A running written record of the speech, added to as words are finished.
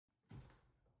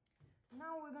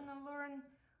we're gonna learn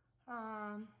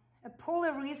a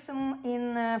polyrhythm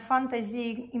in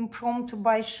Fantasie Impromptu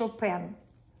by Chopin.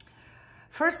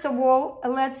 First of all,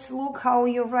 let's look how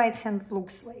your right hand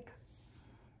looks like.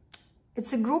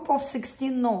 It's a group of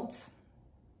 16 notes.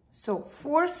 So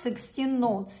 16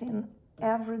 notes in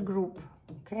every group,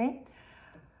 okay?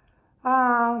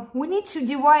 We need to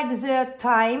divide the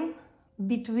time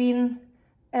between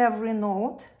every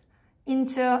note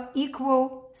into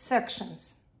equal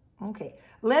sections. Okay,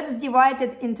 let's divide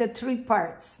it into 3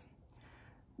 parts.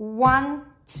 1,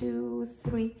 2,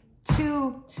 3,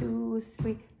 2, 2,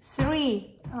 3,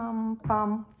 3, pum,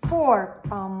 pum, 4,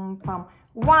 pum, pum,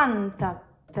 1, ta,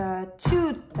 ta,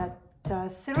 2, ta, ta,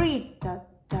 3, ta,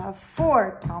 ta,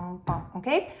 4, pum, pum,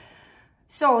 okay?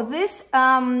 So this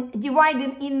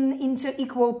dividing into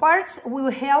equal parts will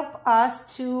help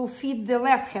us to fit the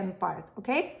left hand part,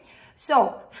 okay?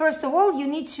 So first of all, you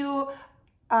need to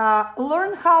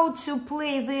learn how to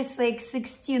play this like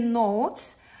 16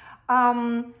 notes,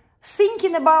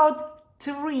 thinking about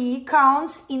 3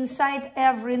 counts inside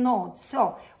every note.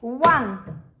 So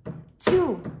 1,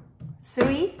 2,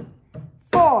 3,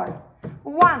 4,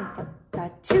 1, ta, ta,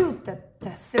 2, ta, ta,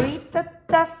 3, ta,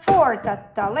 ta, 4, ta,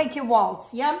 ta, like a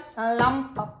waltz, yeah?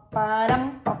 Lam, pa, pa,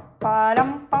 lam, pa, pa,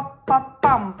 lam, pa, pa,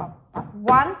 pam, pa, pa.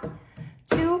 1,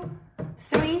 2,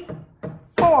 3,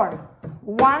 4.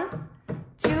 1,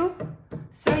 2,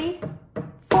 3,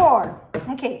 4.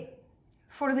 Okay,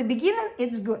 for the beginning,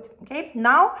 it's good. Okay,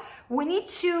 now we need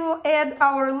to add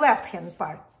our left hand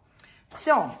part.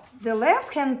 So the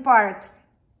left hand part,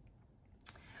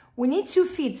 we need to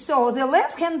fit. So the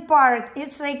left hand part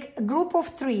is like a group of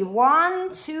 3.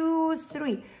 1, 2,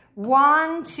 3.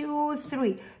 1, 2,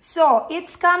 3. So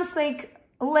it comes like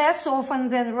less often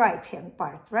than right hand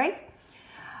part, right?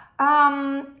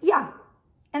 Yeah.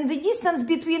 And the distance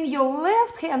between your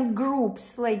left hand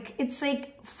groups, like it's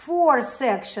like 4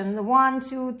 sections. 1,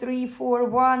 2, 3, 4,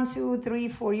 1, 2, 3,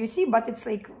 4. You see, but it's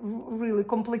like really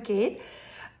complicated.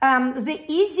 The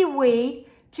easy way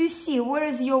to see where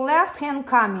is your left hand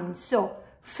coming. So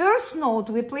first note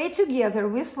we play together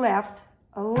with left,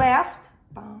 left,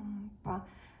 bum, bum,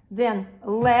 then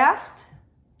left,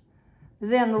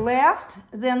 then left,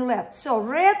 then left. So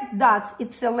red dots,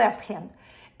 it's a left hand.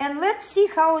 And let's see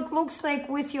how it looks like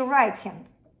with your right hand.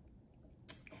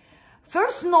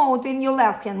 First note in your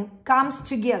left hand comes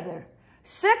together.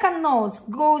 Second note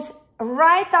goes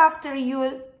right after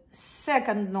your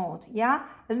second note, yeah?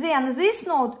 Then this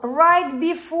note right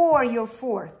before your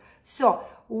fourth. So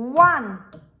 1,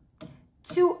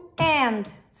 2, and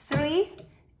 3,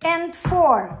 and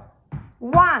 4.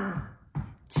 1,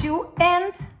 2,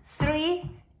 and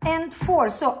 3, and 4.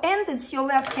 So and it's your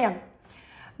left hand.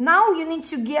 Now you need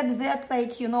to get that,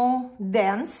 like, you know,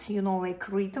 dance, you know, like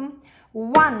rhythm.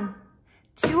 1,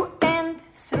 2, and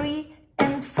 3,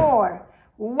 and 4.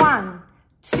 1,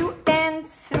 2, and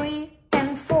 3,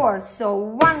 and 4. So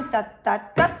 1, ta, ta,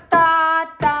 ta,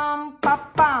 ta, tam, pa,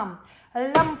 pam.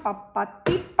 Lam, pa, pa,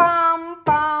 ti, pam,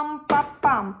 pam, pa,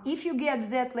 pam. If you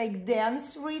get that, like,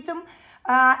 dance rhythm,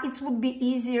 it would be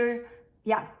easier,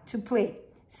 yeah, to play.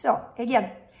 So,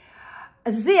 again.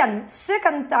 Then,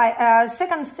 second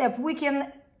step, we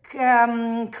can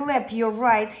clap your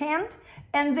right hand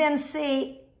and then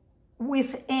say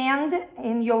with and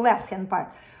in your left hand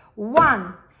part.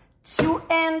 1, 2,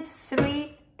 and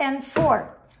 3, and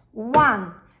 4.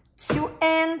 1, 2,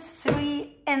 and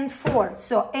 3, and 4.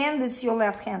 So, and is your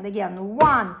left hand again.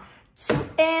 1, 2,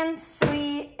 and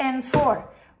 3, and 4.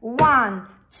 1,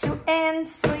 2, and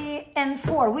 3, and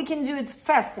 4. We can do it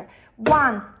faster.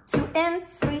 1, 2, and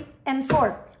 3, and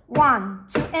 4. 1,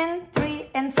 2, and 3,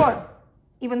 and 4.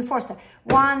 Even faster.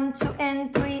 1, 2,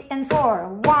 and 3, and 4.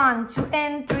 1, 2,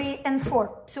 and 3, and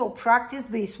 4. So practice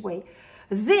this way.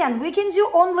 Then we can do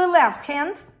only left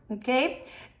hand, okay?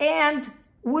 And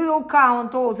we will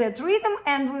count all that rhythm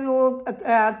and we will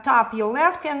tap your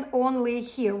left hand only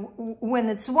here when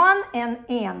it's 1 and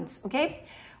ends, okay?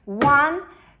 1,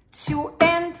 2,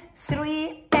 and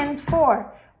 3, and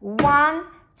 4. 1,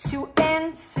 2,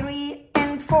 and 3,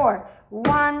 and 4.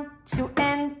 1, 2,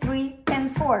 and 3,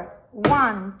 and 4.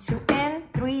 1, 2, and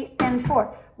 3, and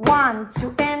 4. 1,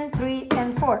 2, and 3,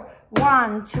 and 4.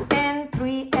 1, 2, and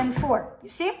 3, and 4. You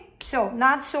see? So,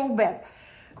 not so bad.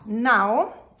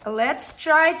 Now, let's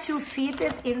try to fit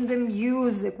it in the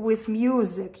music, with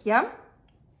music, yeah?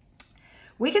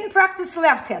 We can practice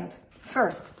left hand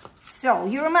first. So,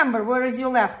 you remember where is your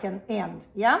left hand end,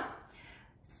 yeah?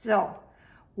 So,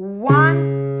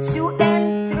 1, 2,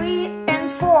 and 3,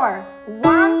 and 4.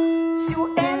 1,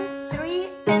 2, and 3,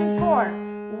 and 4.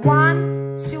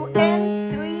 1, 2,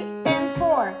 and 3, and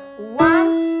 4.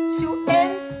 1, 2,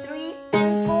 and 3,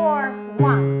 and 4.